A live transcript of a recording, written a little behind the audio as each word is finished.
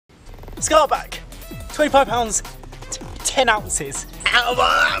Scarback, £25, 10 ounces. Out of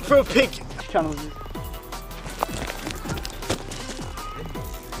that for a pig.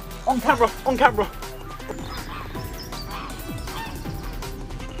 On camera, on camera.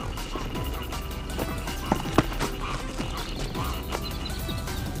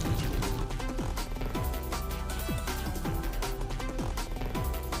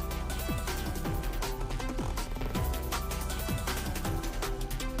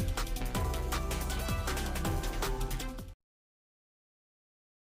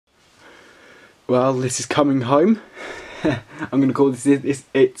 Well, this is coming home. I'm going to call this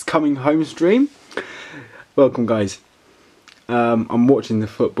it's coming home stream. Welcome guys. I'm watching the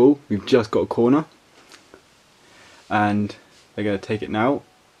football. We've just got a corner and they're going to take it now.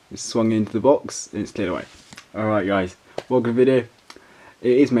 It's swung into the box and it's cleared away. Alright guys, welcome to the video.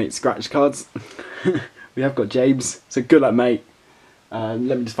 It is mate Scratchcards. We have got James, so good luck mate. Let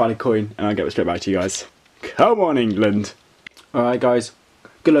me just find a coin and I'll get it straight back to you guys. Come on England. Alright guys,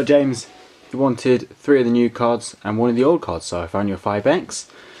 good luck James. You wanted 3 of the new cards and 1 of the old cards, so I found you a 5x.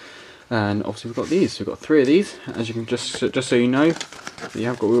 And obviously we've got these. We've got 3 of these, as you can just so you know. You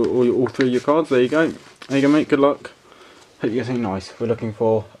have got all 3 of your cards. There you go. There you go, mate. Good luck. Hope you get something nice. We're looking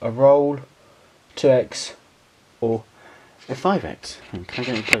for a roll, 2x, or a 5x. Can I get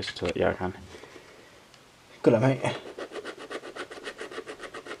any closer to it? Yeah, I can. Good luck, mate.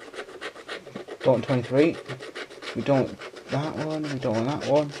 Don't want 23. We don't want that one. We don't want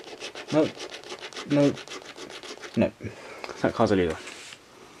that one. Nope. Nope. Nope. That card's a leader.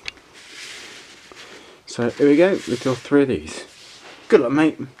 So here we go. We've got 3 of these. Good luck,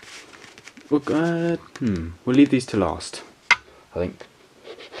 mate. We'll leave these to last, I think.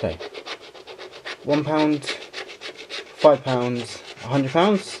 Okay. £1, £5,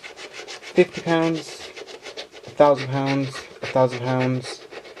 £100, £50, £1,000, £1,000,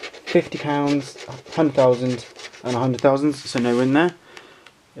 £50, 100,000, and 100,000. So no win there.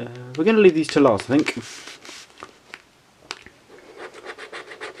 We're going to leave these to last, I think.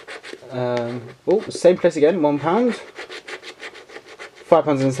 Oh, same place again. £1, £5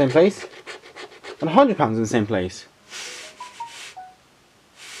 in the same place, and £100 in the same place.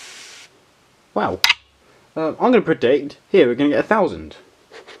 Wow. I'm going to predict here we're going to get 1,000.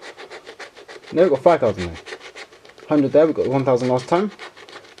 No, we've got 5,000 there. 100 there. We got 1,000 last time.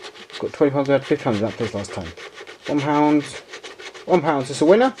 We've got £20. We had £50 in that place last time. £1. £1, it's a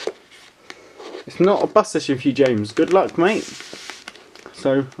winner. It's not a bust issue for you, James. Good luck, mate.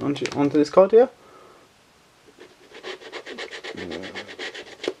 So, onto this card here.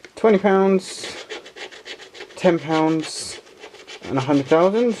 £20, £10, and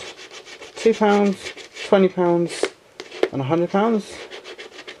 100,000. £2, £20, and £100.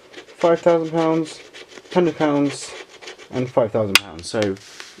 £5,000, £100, and £5,000. So,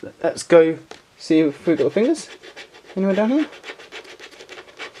 let's go see if we've got the fingers. Anywhere down here?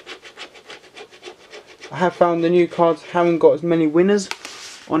 I have found the new cards haven't got as many winners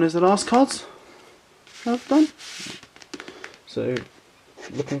on as the last cards I've done. So,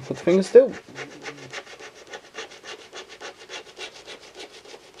 looking for the fingers still.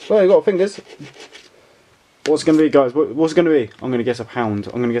 Well, you got fingers. What's it going to be, guys? What's it going to be? I'm going to guess a pound.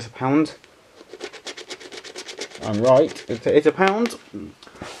 I'm going to guess a pound. I'm right. It's a pound.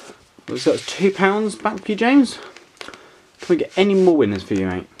 So that's £2 back for you, James. Can we get any more winners for you,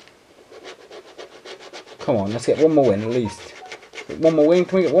 mate? Come on, let's get one more win at least. One more win.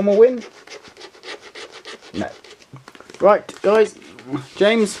 Can we get one more win? No. Right, guys.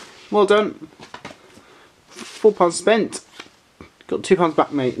 James, well done. £4 spent. Got £2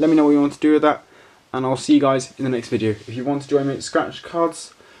 back, mate. Let me know what you want to do with that, and I'll see you guys in the next video. If you want to join me at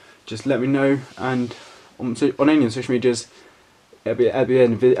Scratchcards, just let me know, and on any social medias, it'll be at the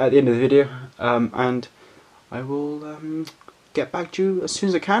end of the video, and I will get back to you as soon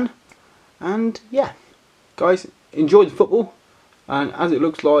as I can. And yeah, guys, enjoy the football, and as it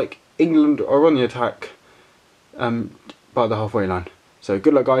looks like England are on the attack by the halfway line. So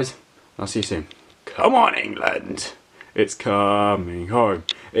good luck, guys, and I'll see you soon. Come on, England! It's coming home.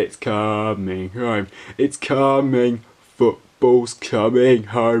 It's coming home. It's coming. Football's coming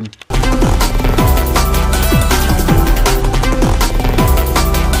home.